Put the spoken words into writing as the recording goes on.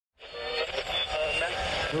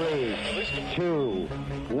3, 2,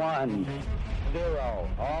 1, 0.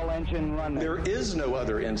 All engine running. There is no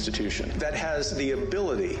other institution that has the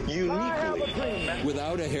ability uniquely.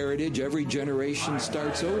 Without a heritage, every generation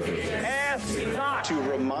starts over. To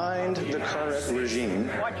remind the current regime.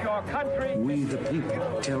 What your country. We, the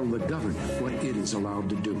people, tell the government what it is allowed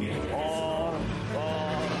to do.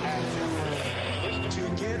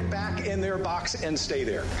 To get back in their box and stay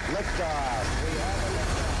there. Liftoff. We have a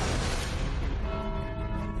liftoff.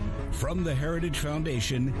 From the Heritage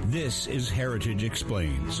Foundation, this is Heritage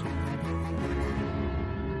Explains.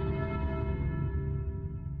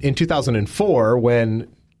 In 2004, when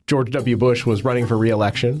George W. Bush was running for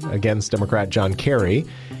re-election against Democrat John Kerry,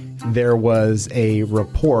 there was a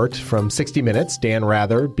report from 60 Minutes, Dan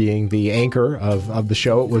Rather being the anchor of the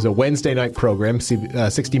show. It was a Wednesday night program.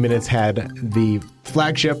 60 Minutes had the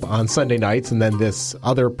flagship on Sunday nights and then this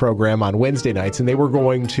other program on Wednesday nights, and they were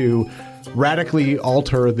going to radically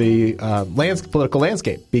alter the political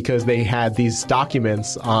landscape because they had these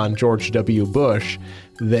documents on George W. Bush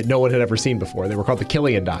that no one had ever seen before. They were called the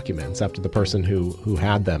Killian documents after the person who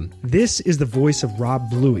had them. This is the voice of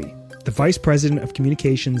Rob Bluey, the Vice President of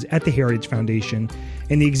Communications at the Heritage Foundation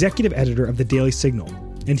and the Executive Editor of the Daily Signal.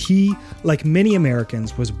 And he, like many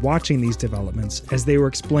Americans, was watching these developments as they were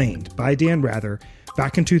explained by Dan Rather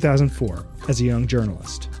back in 2004 as a young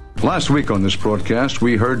journalist. Last week on this broadcast,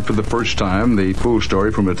 we heard for the first time the full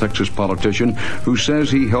story from a Texas politician who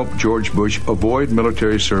says he helped George Bush avoid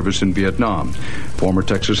military service in Vietnam. Former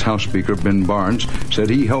Texas House Speaker Ben Barnes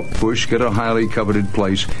said he helped Bush get a highly coveted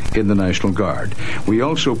place in the National Guard. We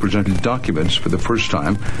also presented documents for the first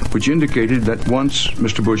time which indicated that once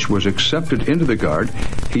Mr. Bush was accepted into the Guard,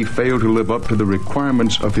 he failed to live up to the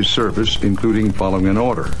requirements of his service, including following an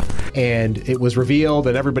order. And it was revealed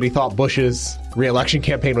that everybody thought Bush's re-election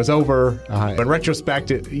campaign was over. In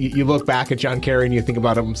retrospect, you look back at John Kerry and you think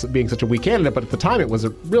about him being such a weak candidate, but at the time it was a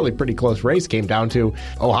really pretty close race. Came down to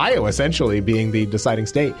Ohio essentially being the deciding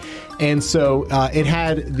state. And so it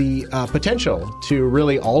had the potential to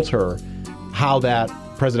really alter how that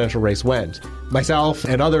presidential race went. Myself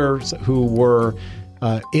and others who were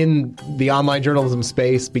in the online journalism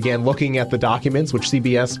space began looking at the documents which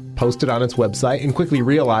CBS posted on its website and quickly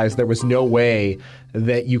realized there was no way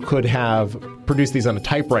that you could have produced these on a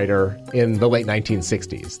typewriter in the late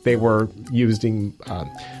 1960s. They were using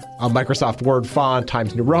a Microsoft Word font,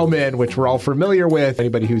 Times New Roman, which we're all familiar with,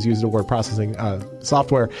 anybody who's used a word processing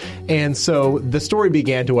software. And so the story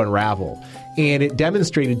began to unravel. And it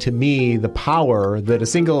demonstrated to me the power that a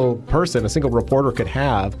single person, a single reporter could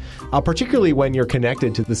have, particularly when you're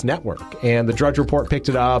connected to this network. And the Drudge Report picked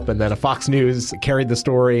it up, and then a Fox News carried the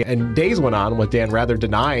story. And days went on with Dan Rather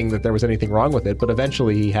denying that there was anything wrong with it. But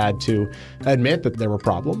eventually he had to admit that there were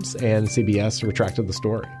problems, and CBS retracted the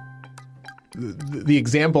story. The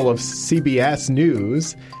example of CBS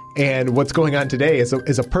News and what's going on today is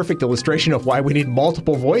a perfect illustration of why we need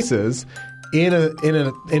multiple voices in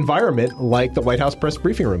an environment like the White House press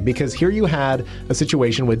briefing room. Because here you had a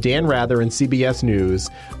situation with Dan Rather and CBS News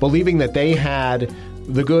believing that they had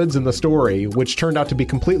the goods in the story, which turned out to be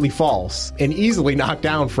completely false and easily knocked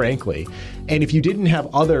down, frankly. And if you didn't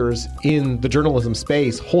have others in the journalism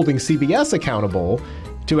space holding CBS accountable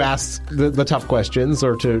to ask the tough questions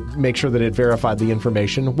or to make sure that it verified the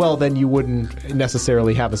information, well, then you wouldn't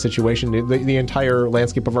necessarily have a situation. The entire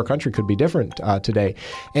landscape of our country could be different today.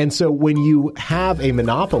 And so when you have a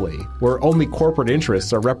monopoly where only corporate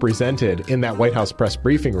interests are represented in that White House press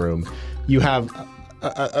briefing room, you have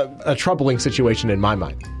a troubling situation in my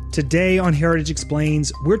mind. Today on Heritage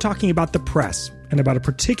Explains, we're talking about the press and about a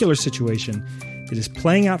particular situation that is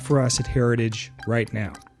playing out for us at Heritage right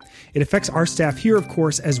now. It affects our staff here, of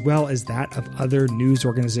course, as well as that of other news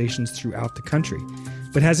organizations throughout the country,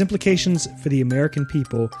 but has implications for the American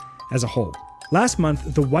people as a whole. Last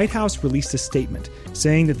month, the White House released a statement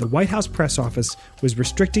saying that the White House press office was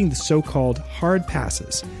restricting the so-called hard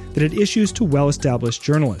passes that it issues to well-established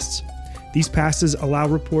journalists. These passes allow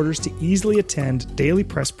reporters to easily attend daily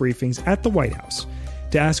press briefings at the White House,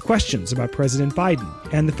 to ask questions about President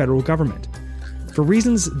Biden and the federal government. For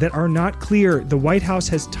reasons that are not clear, the White House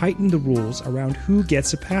has tightened the rules around who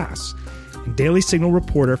gets a pass. And Daily Signal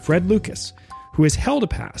reporter Fred Lucas, who has held a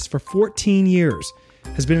pass for 14 years,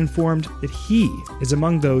 has been informed that he is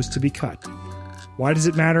among those to be cut. Why does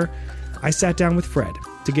it matter? I sat down with Fred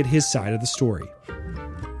to get his side of the story.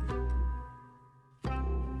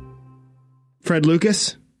 Fred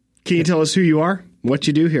Lucas, can you tell us who you are, what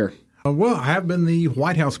you do here? Well, I have been the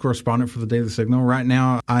White House correspondent for the Daily Signal. Right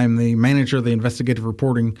now, I'm the manager of the investigative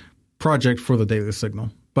reporting project for the Daily Signal.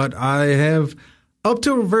 But I have, up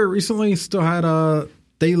till very recently, still had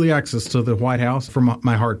daily access to the White House from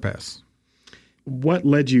my hard pass. What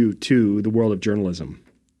led you to the world of journalism?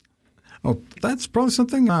 Oh, that's probably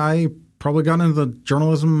something I probably got into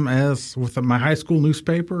journalism as with my high school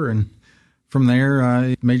newspaper, and from there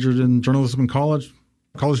I majored in journalism in college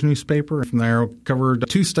newspaper. From there I covered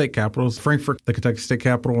 2 state capitals, Frankfort, the Kentucky state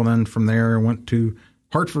capital, and then from there I went to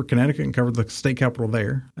Hartford, Connecticut, and covered the state capital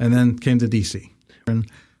there, and then came to D.C. And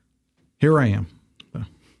here I am.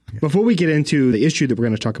 Before we get into the issue that we're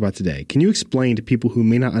going to talk about today, can you explain to people who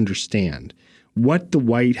may not understand what the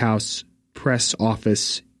White House press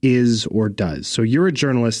office is or does? So you're a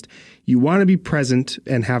journalist. You want to be present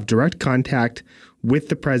and have direct contact with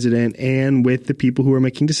the president and with the people who are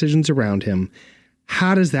making decisions around him.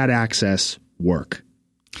 How does that access work?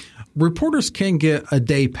 Reporters can get a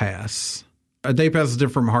day pass. A day pass is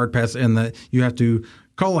different from a hard pass in that you have to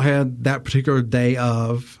call ahead that particular day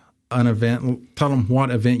of an event, tell them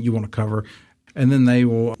what event you want to cover, and then they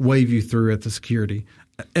will wave you through at the security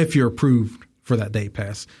if you're approved for that day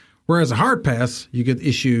pass. Whereas a hard pass, you get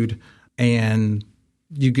issued and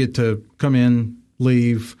you get to come in,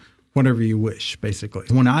 leave, whenever you wish, basically.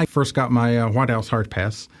 When I first got my White House hard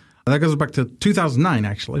pass, that goes back to 2009,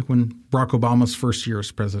 actually, when Barack Obama's first year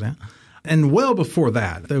as president. And well before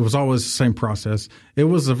that, it was always the same process. It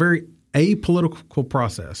was a very apolitical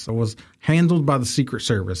process. It was handled by the Secret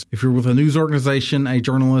Service. If you're with a news organization, a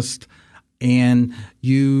journalist, and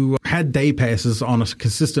you had day passes on a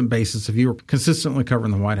consistent basis, if you were consistently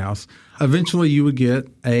covering the White House, eventually you would get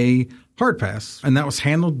a hard pass, and that was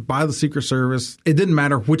handled by the Secret Service. It didn't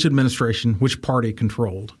matter which administration, which party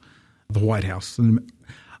controlled the White House.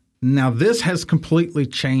 Now, this has completely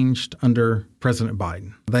changed under President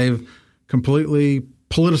Biden. They've completely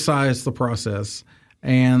politicized the process,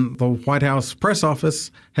 and the White House press office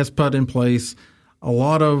has put in place a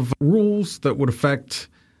lot of rules that would affect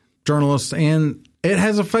journalists, and it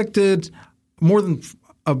has affected more than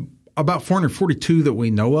about 442 that we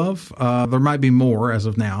know of. There might be more as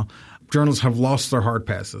of now. Journalists have lost their hard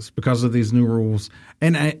passes because of these new rules,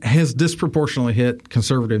 and it has disproportionately hit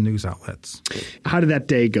conservative news outlets. How did that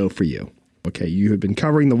day go for you? Okay, you had been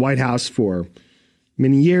covering the White House for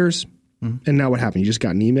many years, and now what happened? You just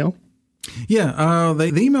got an email? Yeah,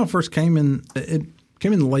 the email first came in. It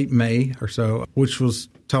came in late May or so, which was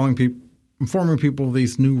informing people of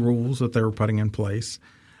these new rules that they were putting in place.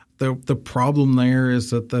 The problem there is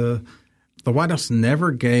that the White House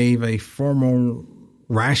never gave a formal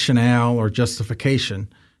rationale or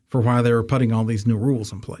justification for why they were putting all these new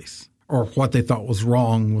rules in place or what they thought was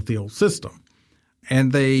wrong with the old system.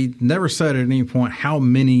 And they never said at any point how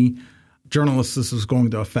many journalists this was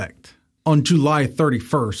going to affect. On July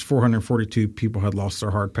 31st, 442 people had lost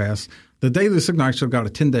their hard pass. The Daily Signal actually got a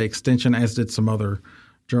 10-day extension, as did some other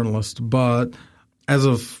journalists. But as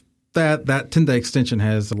of that 10-day extension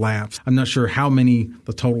has elapsed. I'm not sure how many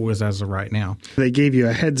the total is as of right now. They gave you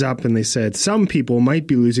a heads up and they said some people might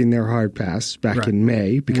be losing their hard pass back in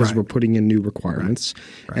May because we're putting in new requirements.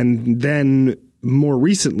 Right. And then more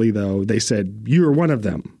recently, though, they said you're one of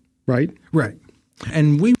them, right? Right.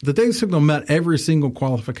 And the Daily Signal met every single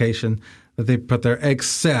qualification that they put there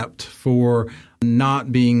except for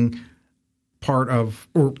not being part of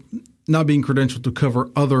or not being credentialed to cover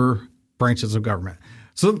other branches of government.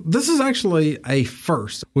 So this is actually a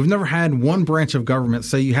first. We've never had one branch of government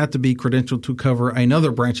say you have to be credentialed to cover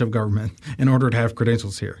another branch of government in order to have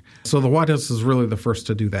credentials here. So the White House is really the first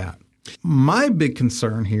to do that. My big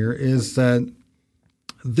concern here is that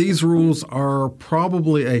these rules are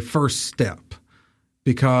probably a first step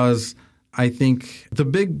because I think the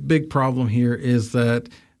big problem here is that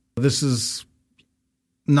this is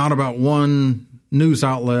not about one news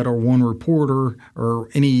outlet or one reporter or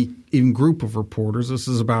any even group of reporters. This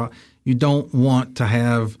is about you don't want to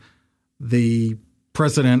have the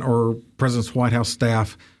president or president's White House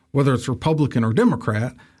staff, whether it's Republican or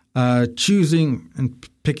Democrat, choosing and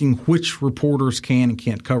picking which reporters can and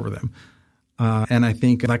can't cover them. And I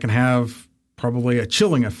think that can have probably a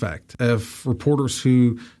chilling effect if reporters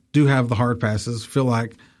who do have the hard passes feel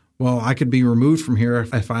like, well, I could be removed from here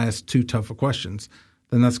if I ask too tough of questions.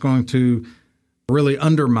 Then that's going to really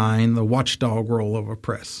undermine the watchdog role of a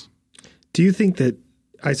press. Do you think that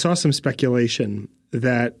I saw some speculation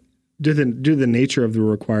that due to the nature of the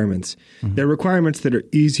requirements, they're requirements that are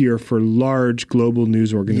easier for large global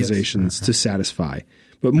news organizations to satisfy,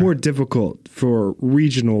 but more difficult for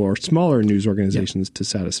regional or smaller news organizations to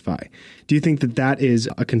satisfy. Do you think that that is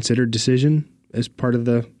a considered decision as part of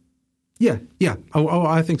the? Yeah. Oh,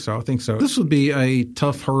 I think so. This would be a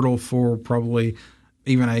tough hurdle for probably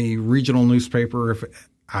even a regional newspaper, if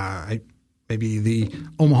maybe the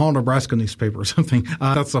Omaha, Nebraska newspaper or something.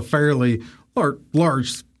 That's a fairly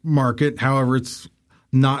large market. However, it's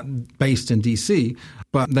not based in D.C.,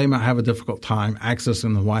 but they might have a difficult time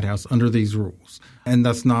accessing the White House under these rules. And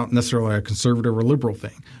that's not necessarily a conservative or liberal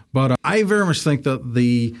thing. But I very much think that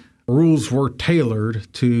the rules were tailored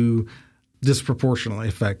to disproportionately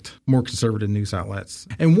affect more conservative news outlets.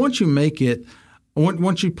 And once you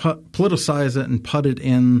politicize it and put it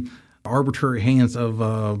in arbitrary hands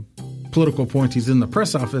of political appointees in the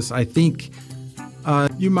press office, I think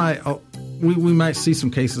we might see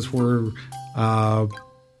some cases where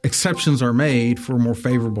exceptions are made for more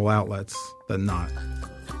favorable outlets than not.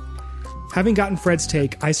 Having gotten Fred's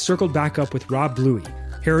take, I circled back up with Rob Bluey,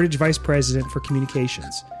 Heritage Vice President for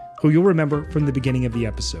Communications, who you'll remember from the beginning of the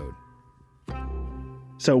episode.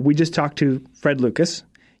 So we just talked to Fred Lucas.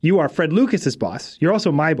 You are Fred Lucas's boss. You're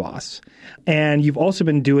also my boss. And you've also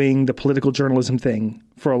been doing the political journalism thing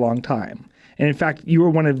for a long time. And in fact, you were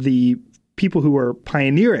one of the people who were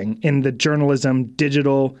pioneering in the journalism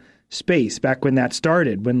digital space back when that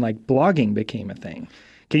started, when like blogging became a thing.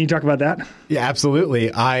 Can you talk about that? Yeah,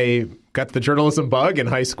 absolutely. I got the journalism bug in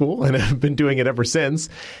high school and have been doing it ever since,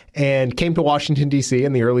 and came to Washington, D.C.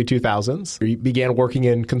 in the early 2000s. We began working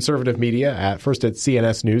in conservative media, first at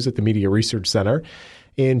CNS News at the Media Research Center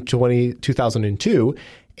in 2002.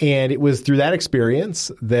 And it was through that experience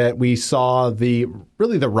that we saw the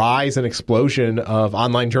rise and explosion of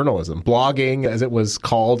online journalism, blogging, as it was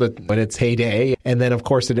called in its heyday. And then, of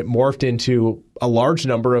course, it morphed into a large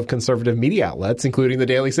number of conservative media outlets, including the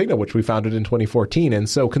Daily Signal, which we founded in 2014. And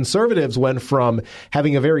so conservatives went from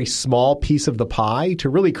having a very small piece of the pie to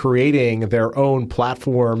really creating their own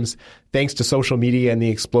platforms, thanks to social media and the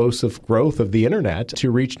explosive growth of the internet, to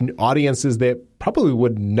reach audiences that probably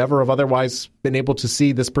would never have otherwise been able to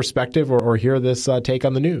see this perspective or hear this take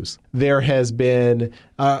on the news. There has been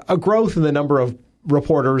a growth in the number of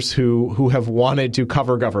reporters who have wanted to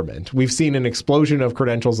cover government. We've seen an explosion of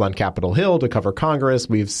credentials on Capitol Hill to cover Congress.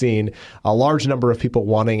 We've seen a large number of people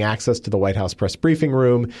wanting access to the White House press briefing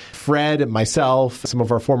room. Fred, myself, some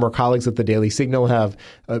of our former colleagues at the Daily Signal have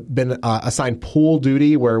been assigned pool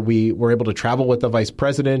duty, where we were able to travel with the vice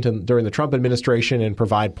president and during the Trump administration and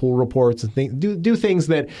provide pool reports and do things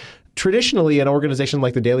that traditionally, an organization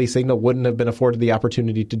like the Daily Signal wouldn't have been afforded the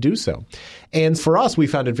opportunity to do so. And for us, we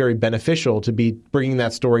found it very beneficial to be bringing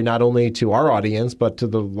that story not only to our audience, but to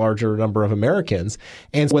the larger number of Americans.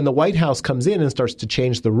 And when the White House comes in and starts to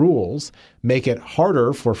change the rules, make it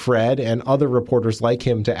harder for Fred and other reporters like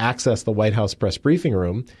him to access the White House press briefing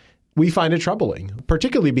room, we find it troubling,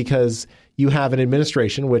 particularly because you have an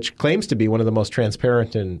administration which claims to be one of the most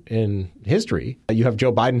transparent in history. You have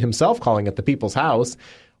Joe Biden himself calling it the people's house.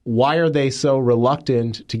 Why are they so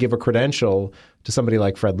reluctant to give a credential to somebody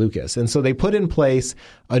like Fred Lucas? And so they put in place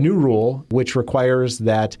a new rule which requires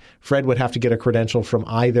that Fred would have to get a credential from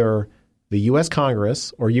either the U.S.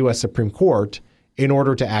 Congress or U.S. Supreme Court in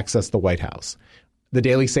order to access the White House. The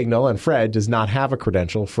Daily Signal and Fred does not have a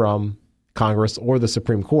credential from Congress or the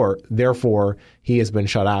Supreme Court. Therefore, he has been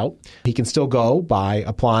shut out. He can still go by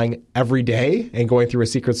applying every day and going through a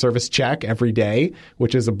Secret Service check every day,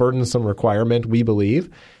 which is a burdensome requirement, we believe.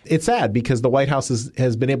 It's sad because the White House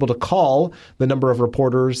has been able to cull the number of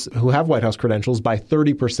reporters who have White House credentials by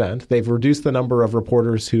 30%. They've reduced the number of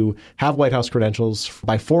reporters who have White House credentials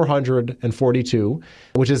by 442,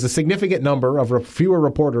 which is a significant number of fewer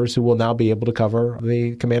reporters who will now be able to cover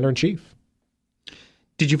the commander-in-chief.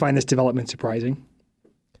 Did you find this development surprising?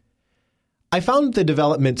 I found the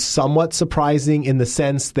development somewhat surprising in the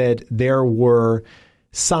sense that there were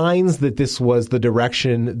signs that this was the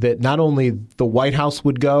direction that not only the White House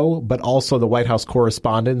would go, but also the White House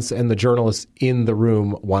correspondents and the journalists in the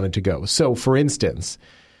room wanted to go. So, for instance,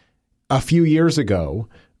 a few years ago,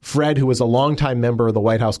 Fred, who was a longtime member of the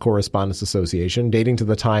White House Correspondents Association, dating to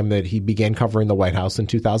the time that he began covering the White House in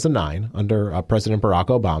 2009 under President Barack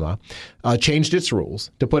Obama, changed its rules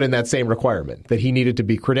to put in that same requirement, that he needed to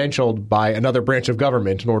be credentialed by another branch of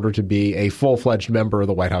government in order to be a full-fledged member of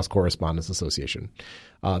the White House Correspondents Association.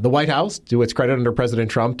 The White House, to its credit under President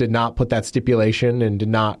Trump, did not put that stipulation and did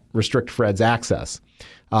not restrict Fred's access,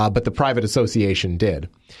 but the private association did.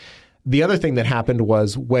 The other thing that happened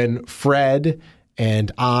was when Fred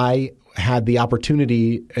and I had the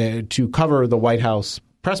opportunity to cover the White House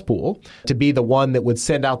press pool, to be the one that would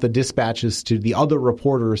send out the dispatches to the other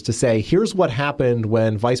reporters to say, here's what happened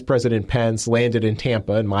when Vice President Pence landed in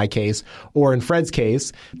Tampa, in my case, or in Fred's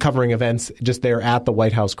case, covering events just there at the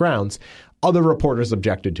White House grounds. Other reporters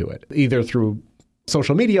objected to it, either through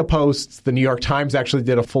social media posts. The New York Times actually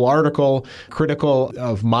did a full article critical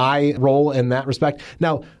of my role in that respect.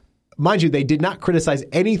 Now, Mind you, they did not criticize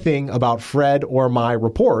anything about Fred or my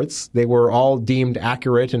reports. They were all deemed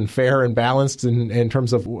accurate and fair and balanced in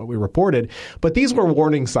terms of what we reported. But these were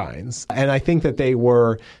warning signs. And I think that they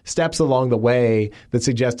were steps along the way that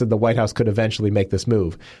suggested the White House could eventually make this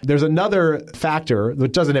move. There's another factor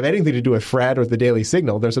that doesn't have anything to do with Fred or the Daily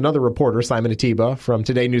Signal. There's another reporter, Simon Atiba from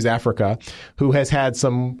Today News Africa, who has had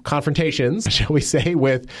some confrontations, shall we say,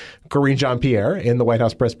 with Karine Jean-Pierre in the White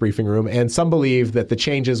House press briefing room. And some believe that the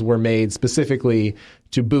changes were made specifically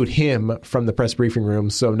to boot him from the press briefing room.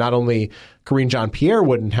 So not only Karine Jean-Pierre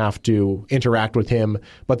wouldn't have to interact with him,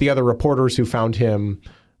 but the other reporters who found him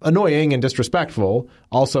annoying and disrespectful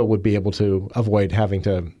also would be able to avoid having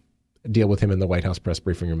to deal with him in the White House press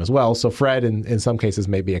briefing room as well. So Fred, in some cases,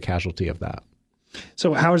 may be a casualty of that.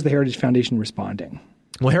 So how is the Heritage Foundation responding?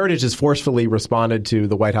 Well, Heritage has forcefully responded to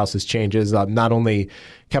the White House's changes. Not only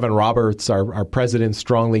Kevin Roberts, our president,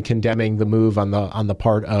 strongly condemning the move on the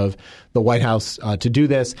part of the White House to do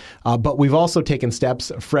this, but we've also taken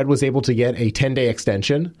steps. Fred was able to get a 10-day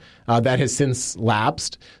extension that has since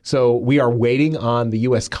lapsed. So we are waiting on the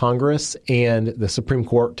U.S. Congress and the Supreme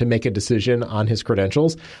Court to make a decision on his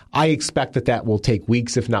credentials. I expect that will take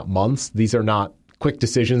weeks, if not months. These are not quick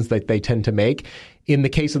decisions that they tend to make. In the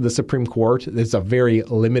case of the Supreme Court, there's a very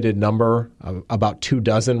limited number, about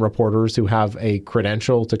 24 reporters who have a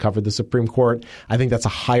credential to cover the Supreme Court. I think that's a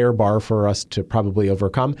higher bar for us to probably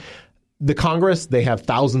overcome. The Congress, they have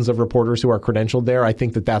thousands of reporters who are credentialed there. I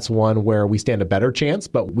think that's one where we stand a better chance,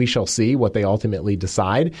 but we shall see what they ultimately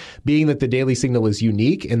decide. Being that the Daily Signal is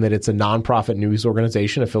unique in that it's a nonprofit news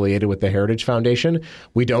organization affiliated with the Heritage Foundation,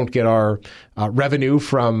 we don't get our revenue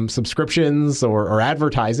from subscriptions or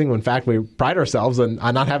advertising. In fact, we pride ourselves on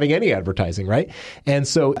not having any advertising, right? And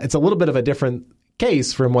so it's a little bit of a different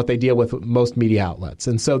case from what they deal with most media outlets.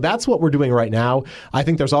 And so that's what we're doing right now. I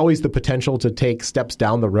think there's always the potential to take steps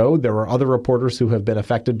down the road. There are other reporters who have been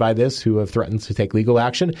affected by this who have threatened to take legal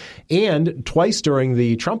action. And twice during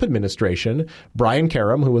the Trump administration, Brian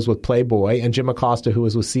Karem, who was with Playboy, and Jim Acosta, who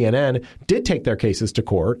was with CNN, did take their cases to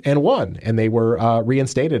court and won. And they were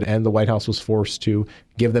reinstated. And the White House was forced to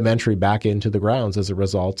give them entry back into the grounds as a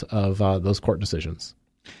result of those court decisions.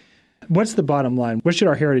 What's the bottom line? What should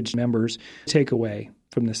our Heritage members take away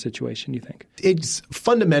from this situation, you think? It's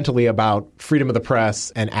fundamentally about freedom of the press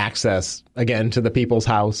and access, again, to the people's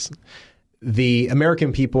house. The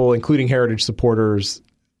American people, including Heritage supporters,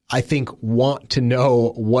 I think want to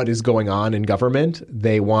know what is going on in government.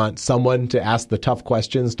 They want someone to ask the tough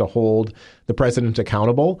questions to hold the president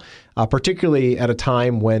accountable, particularly at a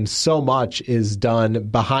time when so much is done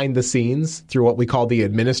behind the scenes through what we call the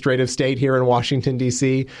administrative state here in Washington,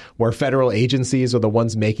 D.C., where federal agencies are the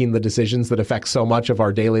ones making the decisions that affect so much of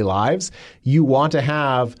our daily lives. You want to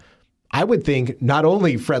have, I would think, not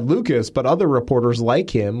only Fred Lucas, but other reporters like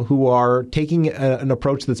him who are taking an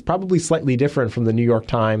approach that's probably slightly different from the New York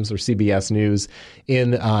Times or CBS News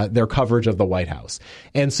in their coverage of the White House.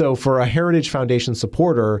 And so for a Heritage Foundation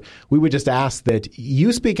supporter, we would just ask that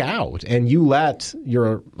you speak out and you let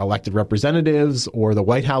your elected representatives or the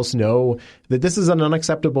White House know that this is an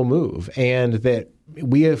unacceptable move and that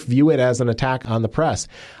we view it as an attack on the press.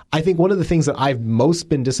 I think one of the things that I've most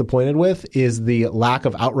been disappointed with is the lack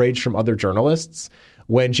of outrage from other journalists.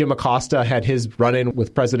 When Jim Acosta had his run-in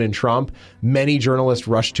with President Trump, many journalists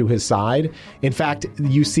rushed to his side. In fact,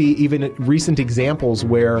 you see even recent examples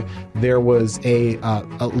where there was a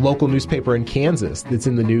local newspaper in Kansas that's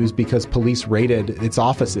in the news because police raided its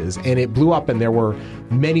offices, and it blew up, and there were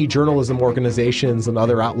many journalism organizations and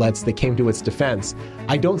other outlets that came to its defense.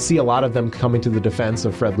 I don't see a lot of them coming to the defense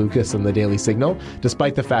of Fred Lucas and the Daily Signal,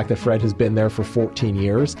 despite the fact that Fred has been there for 14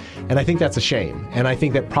 years. And I think that's a shame. And I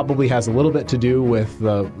think that probably has a little bit to do with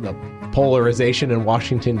the polarization in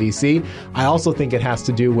Washington, D.C. I also think it has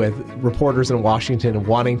to do with reporters in Washington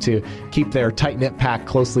wanting to keep their tight-knit pack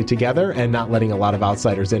closely together and not letting a lot of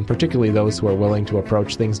outsiders in, particularly those who are willing to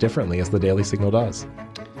approach things differently, as the Daily Signal does.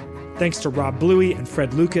 Thanks to Rob Bluey and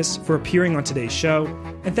Fred Lucas for appearing on today's show,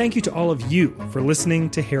 and thank you to all of you for listening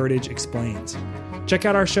to Heritage Explains. Check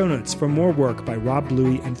out our show notes for more work by Rob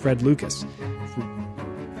Bluey and Fred Lucas.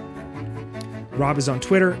 Rob is on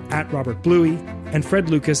Twitter @Robert Bluey, and Fred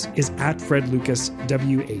Lucas is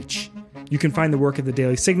 @FredLucasWH. You can find the work of the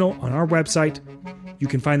Daily Signal on our website. You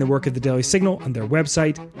can find the work of the Daily Signal on their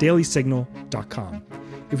website, dailysignal.com.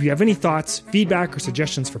 If you have any thoughts, feedback, or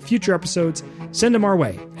suggestions for future episodes, send them our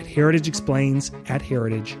way at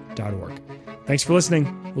heritageexplains@heritage.org. Thanks for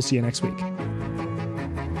listening. We'll see you next week.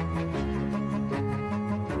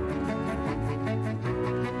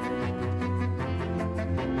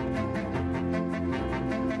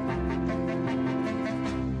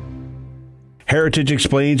 Heritage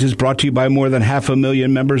Explains is brought to you by more than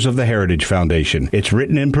 500,000 members of the Heritage Foundation. It's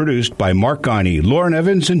written and produced by Mark Guiney, Lauren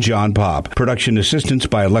Evans, and John Pop. Production assistance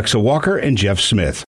by Alexa Walker and Jeff Smith.